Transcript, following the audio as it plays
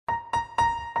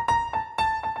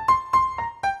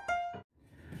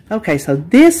Okay, so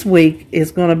this week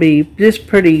is going to be just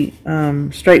pretty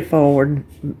straightforward.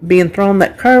 Being thrown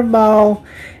that curveball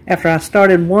after I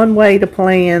started one way to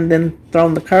plan, then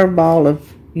thrown the curveball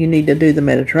of you need to do the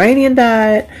Mediterranean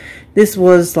diet. This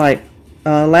was like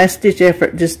a last-ditch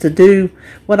effort just to do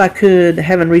what I could,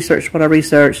 having researched what I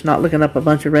researched, not looking up a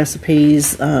bunch of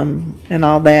recipes and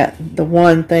all that. The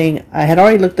one thing, I had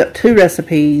already looked up 2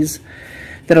 recipes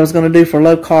that I was going to do for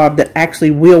low carb that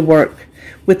actually will work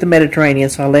with the Mediterranean,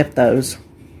 so I left those.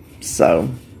 So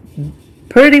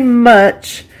pretty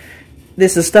much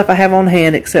this is stuff I have on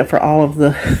hand except for all of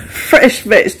the fresh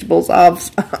vegetables,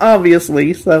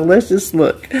 obviously. So let's just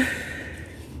look.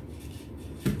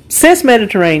 Since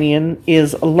Mediterranean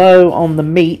is low on the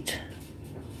meat,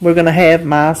 we're going to have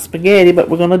my spaghetti, but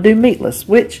we're going to do meatless,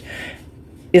 which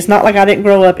it's not like I didn't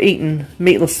grow up eating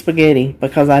meatless spaghetti,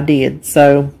 because I did.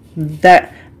 So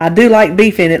that I do like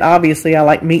beef in it. Obviously, I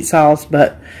like meat sauce,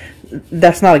 but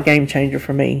that's not a game changer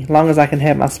for me. As long as I can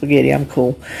have my spaghetti, I'm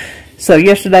cool. So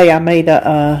yesterday I made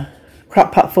a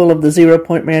crock pot full of the 0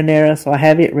 point marinara, so I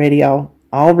have it ready, all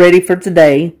ready for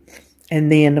today.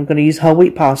 And then I'm going to use whole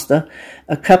wheat pasta.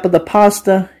 A cup of the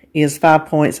pasta is 5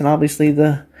 points, and obviously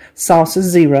the sauce is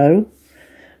 0.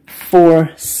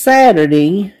 For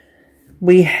Saturday,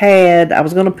 I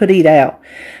was going to eat out,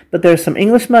 but there's some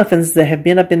English muffins that have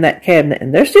been up in that cabinet,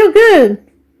 and they're still good.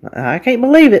 I can't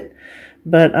believe it.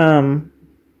 But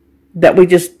that we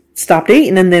just stopped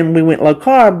eating, and then we went low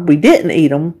carb. We didn't eat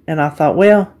them, and I thought,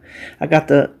 well, I got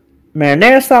the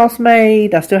marinara sauce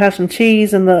made. I still have some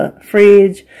cheese in the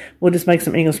fridge. We'll just make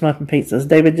some English muffin pizzas.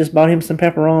 David just bought him some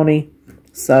pepperoni,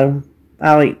 so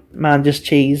I'll eat mine just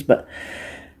cheese. But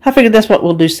I figured that's what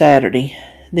we'll do Saturday.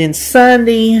 Then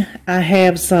Sunday, I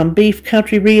have some beef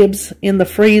country ribs in the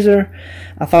freezer.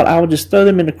 I thought I would just throw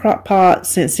them in the crock pot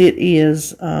since it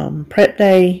is prep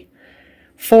day.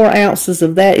 4 ounces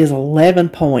of that is 11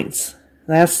 points.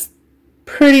 That's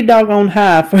pretty doggone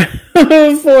high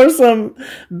for some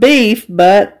beef,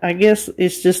 but I guess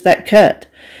it's just that cut.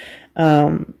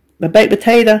 The baked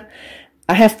potato,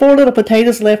 I have 4 little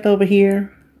potatoes left over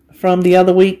here from the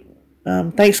other week,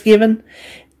 Thanksgiving,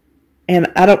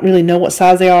 and I don't really know what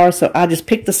size they are, so I just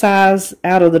picked the size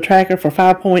out of the tracker for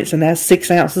 5 points, and that's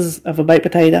 6 ounces of a baked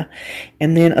potato.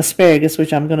 And then asparagus,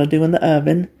 which I'm going to do in the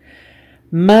oven.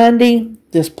 Monday,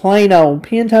 just plain old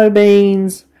pinto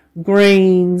beans,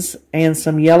 greens, and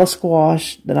some yellow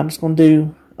squash that I'm just going to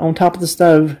do on top of the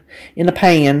stove in a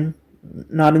pan,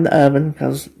 not in the oven,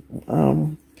 because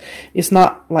it's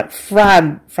not like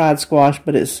fried squash,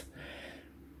 but it's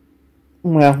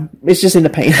just in the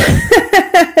pan.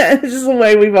 This is the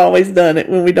way we've always done it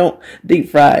when we don't deep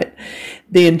fry it.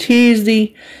 Then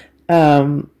Tuesday,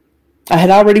 I had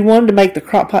already wanted to make the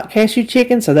crock pot cashew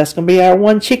chicken, so that's going to be our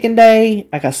one chicken day.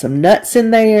 I got some nuts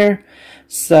in there,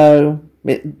 so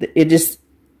it just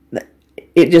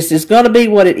is going to be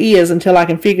what it is until I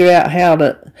can figure out how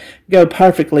to go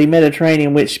perfectly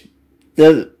Mediterranean, which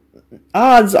the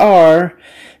odds are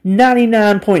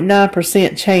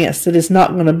 99.9% chance that it's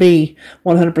not going to be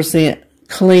 100%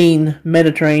 clean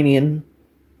Mediterranean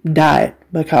diet,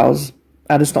 because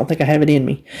I just don't think I have it in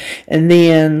me. And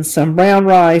then some brown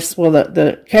rice. Well,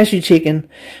 the cashew chicken,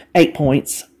 8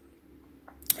 points.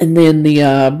 And then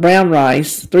the brown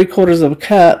rice, 3/4 of a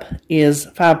cup, is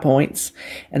 5 points.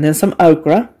 And then some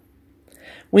okra.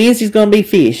 Wednesday's going to be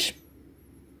fish.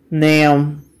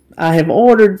 Now, I have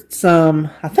ordered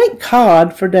some, I think,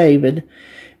 cod for David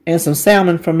and some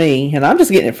salmon for me. And I'm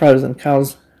just getting it frozen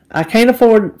because I can't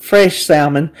afford fresh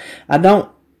salmon. I don't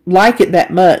like it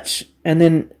that much. And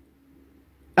then,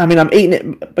 I mean, I'm eating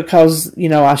it because,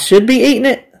 I should be eating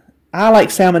it. I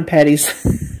like salmon patties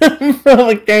from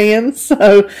a can,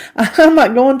 so I'm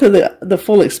not going to the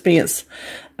full expense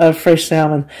of fresh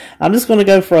salmon. I'm just going to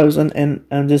go frozen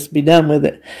and just be done with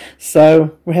it.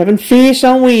 So we're having fish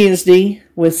on Wednesday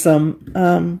with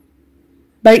some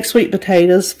baked sweet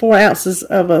potatoes. 4 ounces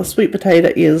of a sweet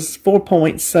potato is 4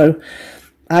 points, so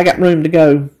I got room to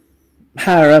go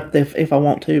higher up if I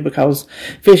want to, because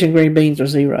fish and green beans are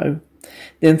 0.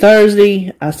 Then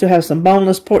Thursday, I still have some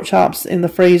boneless pork chops in the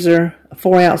freezer.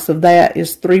 4 ounces of that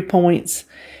is 3 points.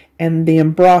 And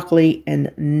then broccoli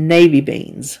and navy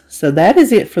beans. So that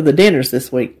is it for the dinners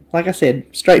this week. Like I said,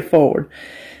 straightforward.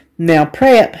 Now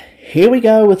prep, here we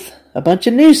go with a bunch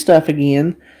of new stuff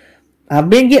again. I've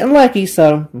been getting lucky,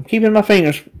 so I'm keeping my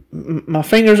fingers. My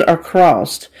fingers are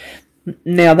crossed.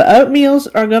 Now the oatmeals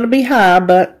are going to be high,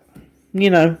 but,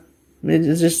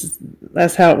 it's just,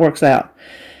 that's how it works out.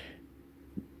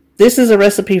 This is a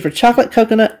recipe for chocolate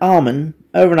coconut almond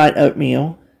overnight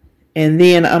oatmeal. And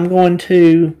then I'm going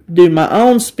to do my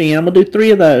own spin. I'm going to do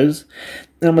 3 of those.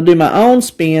 I'm going to do my own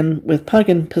spin with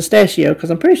pumpkin pistachio because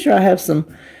I'm pretty sure I have a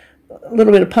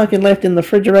little bit of pumpkin left in the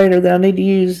refrigerator that I need to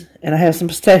use, and I have some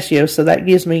pistachio, so that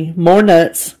gives me more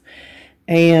nuts.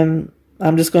 And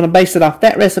I'm just going to base it off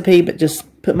that recipe, but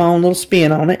just put my own little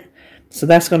spin on it. So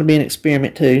that's going to be an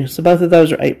experiment too. So both of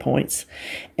those are 8 points.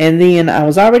 And then I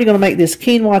was already going to make this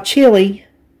quinoa chili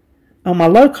on my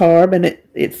low carb, and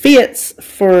it fits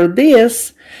for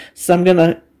this, so I'm going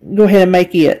to go ahead and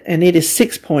make it, and it is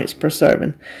 6 points per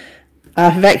serving.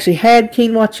 I've actually had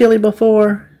quinoa chili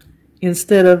before.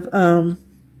 Instead of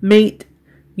meat,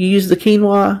 you use the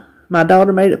quinoa. My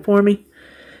daughter made it for me,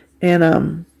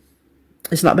 and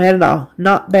it's not bad at all.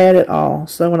 Not bad at all.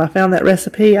 So when I found that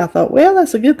recipe, I thought, well,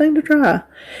 that's a good thing to try.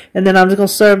 And then I'm just going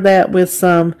to serve that with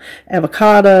some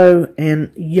avocado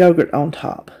and yogurt on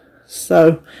top.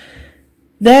 So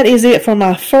that is it for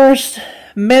my first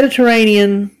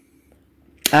Mediterranean.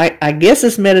 I guess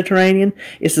it's Mediterranean.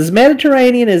 It's as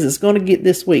Mediterranean as it's going to get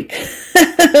this week.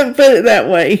 Put it that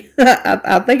way.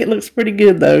 I think it looks pretty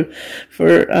good, though,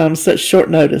 for such short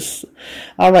notice.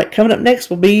 All right, coming up next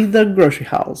will be the grocery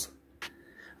hauls.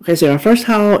 Okay, so our first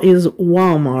haul is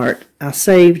Walmart. I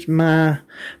saved my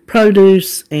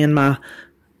produce and my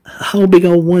whole big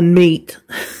old one meat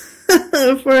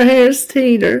for Harris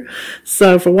Teeter.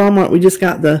 So for Walmart, we just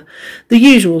got the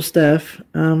usual stuff.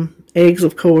 Eggs,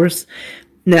 of course.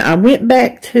 Now, I went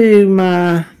back to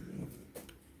my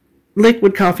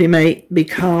liquid coffee mate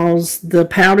because the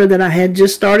powder that I had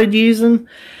just started using,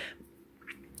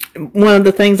 one of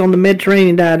the things on the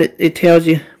Mediterranean diet, it tells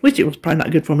you, which it was probably not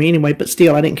good for me anyway, but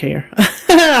still, I didn't care.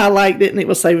 I liked it, and it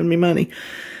was saving me money.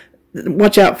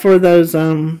 Watch out for those,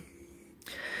 not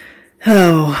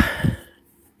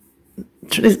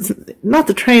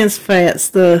the trans fats,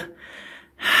 the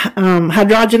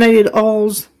hydrogenated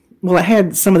oils. Well, it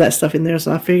had some of that stuff in there,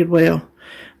 so I figured, well,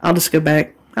 I'll just go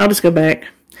back.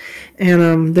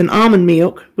 And then almond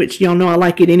milk, which y'all know I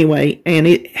like it anyway, and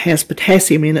it has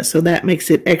potassium in it, so that makes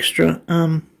it extra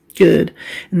good.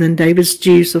 And then David's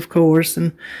juice, of course,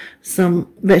 and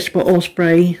some vegetable oil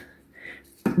spray.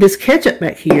 This ketchup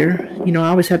back here, you know, I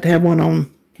always have to have one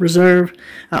on reserve.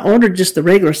 I ordered just the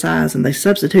regular size, and they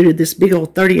substituted this big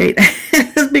old 38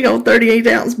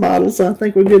 ounce bottle, so I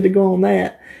think we're good to go on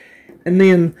that. And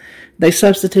then they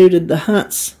substituted the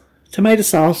Hunt's tomato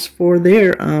sauce for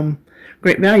their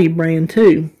Great Value brand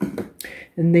too.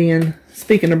 And then,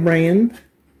 speaking of brand,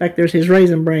 back there's his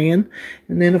Raisin brand.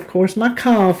 And then, of course, my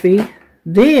coffee.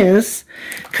 This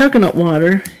coconut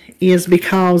water is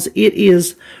because it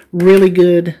is really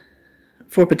good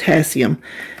for potassium.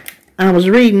 I was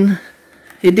reading,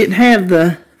 it didn't have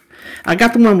I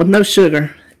got the one with no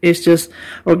sugar. It's just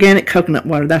organic coconut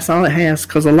water. That's all it has,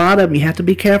 because a lot of them you have to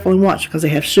be careful and watch because they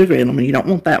have sugar in them, and you don't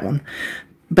want that one.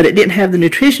 But it didn't have the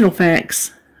nutritional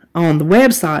facts on the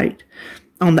website,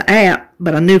 on the app,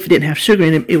 but I knew if it didn't have sugar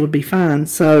in it, it would be fine.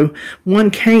 So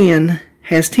 1 can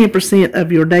has 10%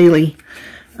 of your daily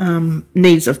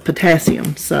needs of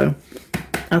potassium. So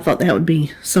I thought that would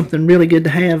be something really good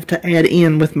to have to add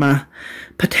in with my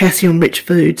potassium-rich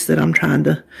foods that I'm trying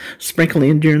to sprinkle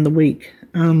in during the week.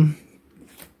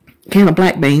 Can of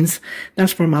black beans.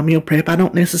 That's for my meal prep. I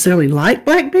don't necessarily like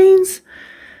black beans,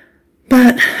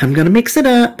 but I'm going to mix it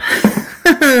up.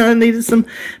 I needed some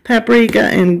paprika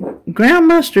and ground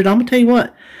mustard. I'm going to tell you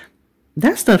what,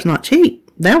 that stuff's not cheap.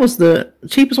 That was the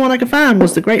cheapest one I could find,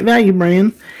 was the Great Value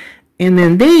brand. And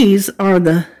then these are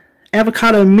the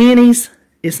avocado minis.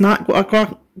 It's not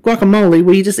guacamole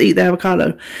where you just eat the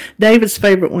avocado. David's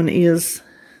favorite one is,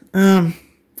 I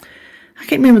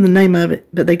can't remember the name of it,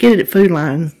 but they get it at Food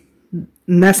Line.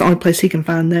 And that's the only place he can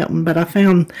find that one. But I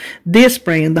found this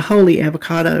brand, the Holy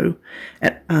Avocado,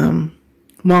 at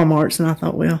Walmart's. And I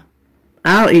thought, well,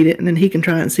 I'll eat it, and then he can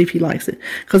try it and see if he likes it.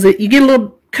 Because you get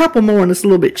a couple more, and it's a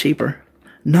little bit cheaper.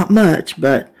 Not much,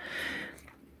 but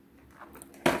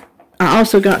I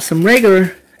also got some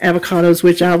regular avocados,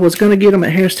 which I was going to get them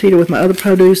at Harris Teeter with my other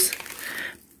produce.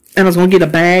 And I was going to get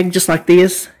a bag just like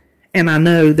this. And I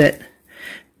know that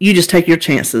you just take your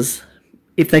chances.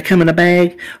 If they come in a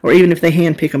bag, or even if they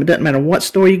hand pick them, it doesn't matter what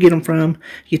store you get them from,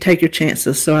 you take your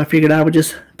chances. So I figured I would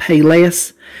just pay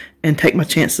less and take my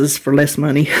chances for less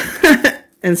money.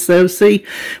 And so, see,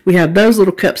 we have those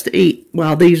little cups to eat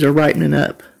while these are ripening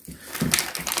up.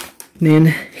 And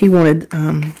then he wanted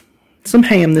some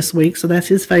ham this week, so that's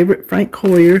his favorite, Frank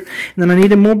Coyer. And then I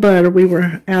needed more butter. We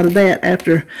were out of that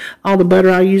after all the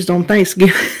butter I used on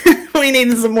Thanksgiving. We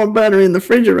needed some more butter in the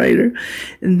refrigerator.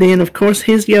 And then, of course,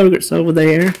 his yogurt's over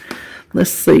there. Let's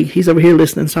see. He's over here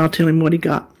listening, so I'll tell him what he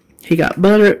got. He got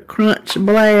butter crunch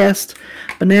blast,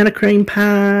 banana cream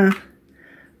pie,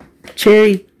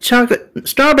 cherry chocolate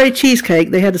strawberry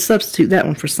cheesecake. They had to substitute that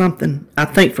one for something, I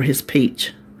think for his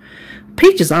peach.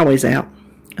 Peach is always out.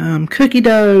 Cookie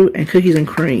dough and cookies and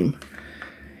cream.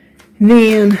 And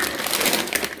then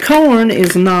corn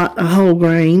is not a whole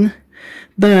grain,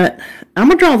 but I'm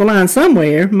going to draw the line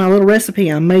somewhere. My little recipe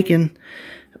I'm making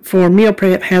for meal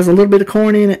prep has a little bit of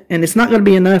corn in it, and it's not going to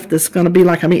be enough that's going to be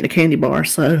like I'm eating a candy bar,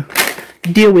 so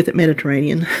deal with it,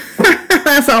 Mediterranean.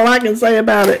 That's all I can say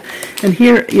about it. And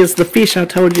here is the fish I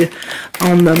told you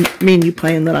on the menu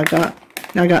plan that I got.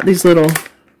 I got these little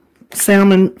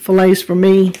salmon fillets for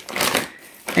me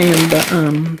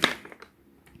and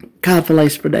cod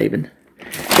fillets for David.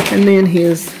 And then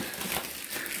his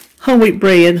whole wheat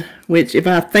bread, which if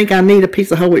I think I need a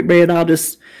piece of whole wheat bread, I'll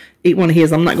just eat one of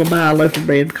his. I'm not going to buy a loaf of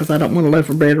bread because I don't want a loaf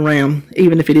of bread around.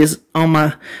 Even if it is on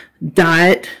my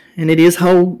diet and it is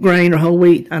whole grain or whole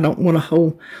wheat, I don't want a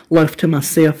whole loaf to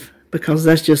myself because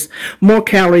that's just more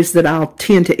calories that I'll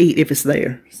tend to eat if it's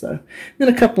there. So then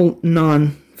a couple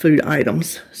non-food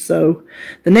items. So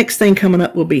the next thing coming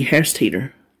up will be Harris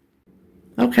Teeter.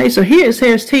 Okay, so here is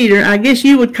Harris Teeter. I guess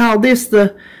you would call this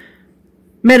the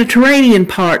Mediterranean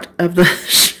part of the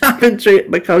shopping trip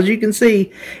because you can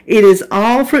see it is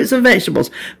all fruits and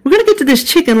vegetables. We're going to get to this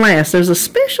chicken last. There's a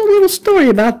special little story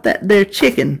about that there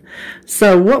chicken.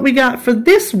 So what we got for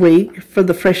this week for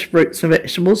the fresh fruits and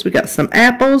vegetables, we got some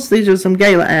apples. These are some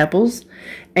Gala apples,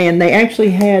 and they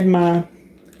actually had my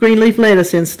green leaf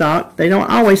lettuce in stock. They don't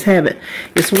always have it.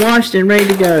 It's washed and ready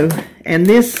to go, and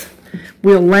this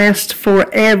will last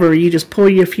forever. You just pull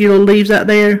your few little leaves out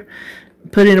there,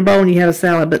 put it in a bowl, and you have a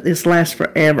salad, but this lasts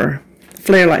forever.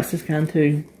 Flair likes this kind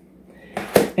too.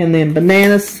 And then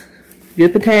bananas,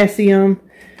 good potassium.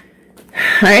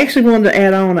 I actually wanted to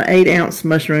add on an 8-ounce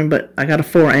mushroom, but I got a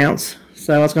 4-ounce.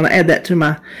 So I was going to add that to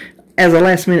my, as a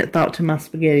last minute thought, to my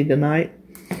spaghetti tonight.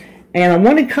 And I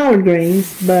wanted collard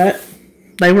greens, but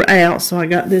they were out, so I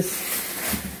got this.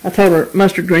 I told her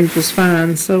mustard greens was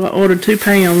fine, so I ordered 2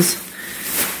 pounds.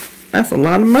 That's a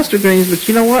lot of mustard greens, but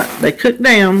you know what? They cook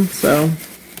down, so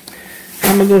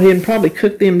I'm going to go ahead and probably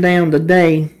cook them down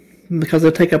today because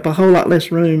they'll take up a whole lot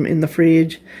less room in the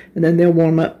fridge, and then they'll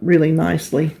warm up really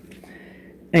nicely.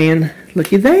 And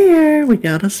looky there, we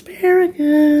got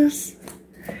asparagus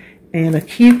and a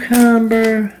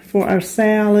cucumber for our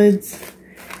salads,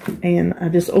 and I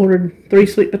just ordered 3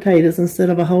 sweet potatoes instead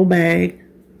of a whole bag.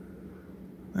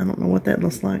 I don't know what that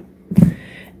looks like.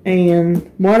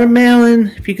 And watermelon,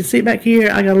 if you can see it back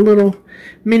here, I got a little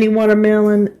mini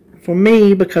watermelon for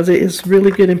me because it is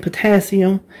really good in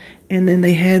potassium. And then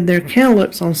they had their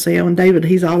cantaloupes on sale, and David,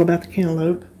 he's all about the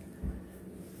cantaloupe.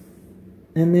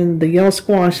 And then the yellow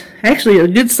squash, actually a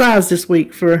good size this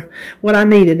week for what I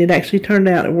needed. It actually turned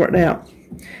out, it worked out.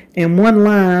 And 1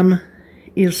 lime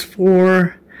is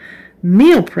for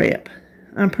meal prep,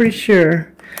 I'm pretty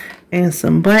sure. And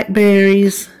some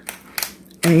blackberries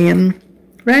and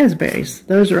raspberries.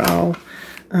 Those are all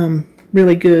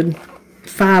really good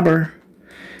fiber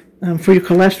for your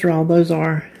cholesterol. Those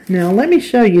are. Now let me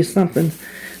show you something.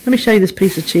 Let me show you this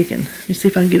piece of chicken. Let me see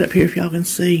if I can get up here if y'all can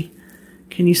see.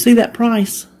 Can you see that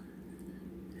price?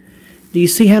 Do you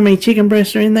see how many chicken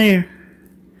breasts are in there?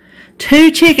 2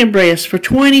 chicken breasts for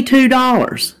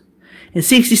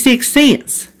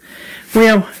 $22.66.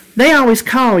 Well, they always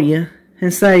call you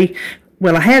and say,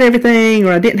 well, I had everything,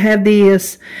 or I didn't have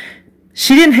this.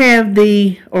 She didn't have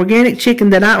the organic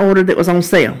chicken that I ordered that was on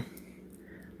sale.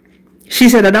 She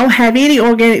said, I don't have any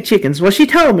organic chickens. Well, she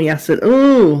told me. I said,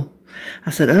 oh. I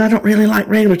said, I don't really like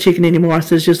regular chicken anymore. I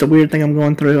said, it's just a weird thing I'm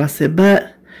going through. I said,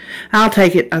 but I'll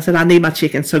take it. I said, I need my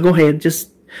chicken, so go ahead.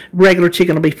 Just regular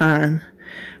chicken will be fine.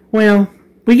 Well,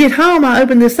 we get home, I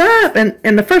open this up,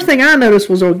 and the first thing I noticed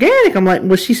was organic. I'm like,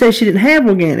 well, she said she didn't have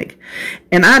organic.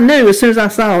 And I knew as soon as I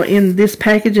saw in this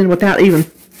packaging, without even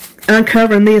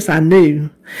uncovering this, I knew.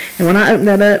 And when I opened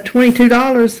that up,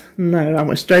 $22, no, I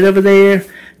went straight over there,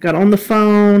 got on the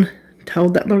phone,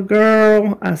 told that little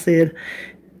girl, I said,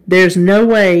 there's no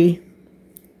way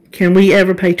can we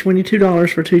ever pay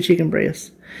 $22 for 2 chicken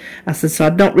breasts. I said, so I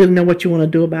don't really know what you want to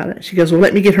do about it. She goes, well,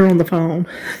 let me get her on the phone.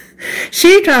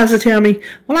 She tries to tell me,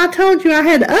 well, I told you I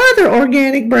had other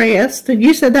organic breasts, and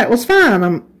you said that was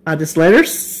fine. I just let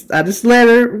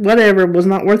her, whatever, it was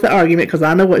not worth the argument because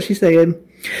I know what she said.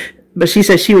 But she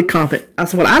said she would comp it. I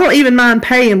said, well, I don't even mind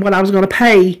paying what I was going to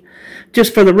pay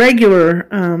just for the regular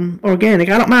organic.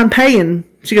 I don't mind paying.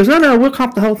 She goes, no, we'll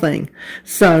comp the whole thing.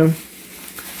 So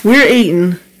we're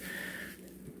eating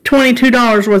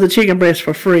 $22 worth of chicken breast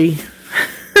for free.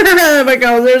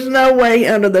 Because there's no way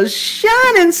under the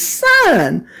shining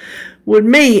sun would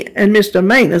me and Mr.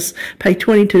 Maness pay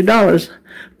 $22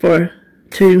 for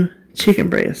 2 chicken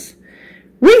breasts.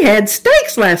 We had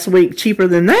steaks last week, cheaper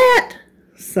than that.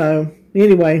 So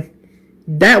anyway,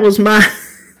 that was my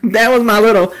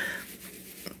little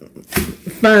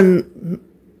fun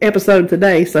episode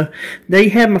today. So there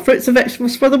you have my fruits and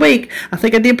vegetables for the week. I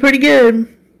think I did pretty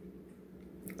good.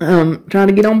 Trying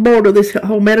to get on board with this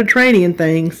whole Mediterranean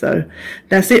thing. So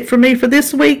that's it for me for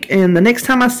this week. And the next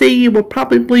time I see you, we'll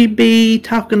probably be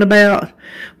talking about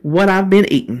what I've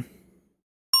been eating.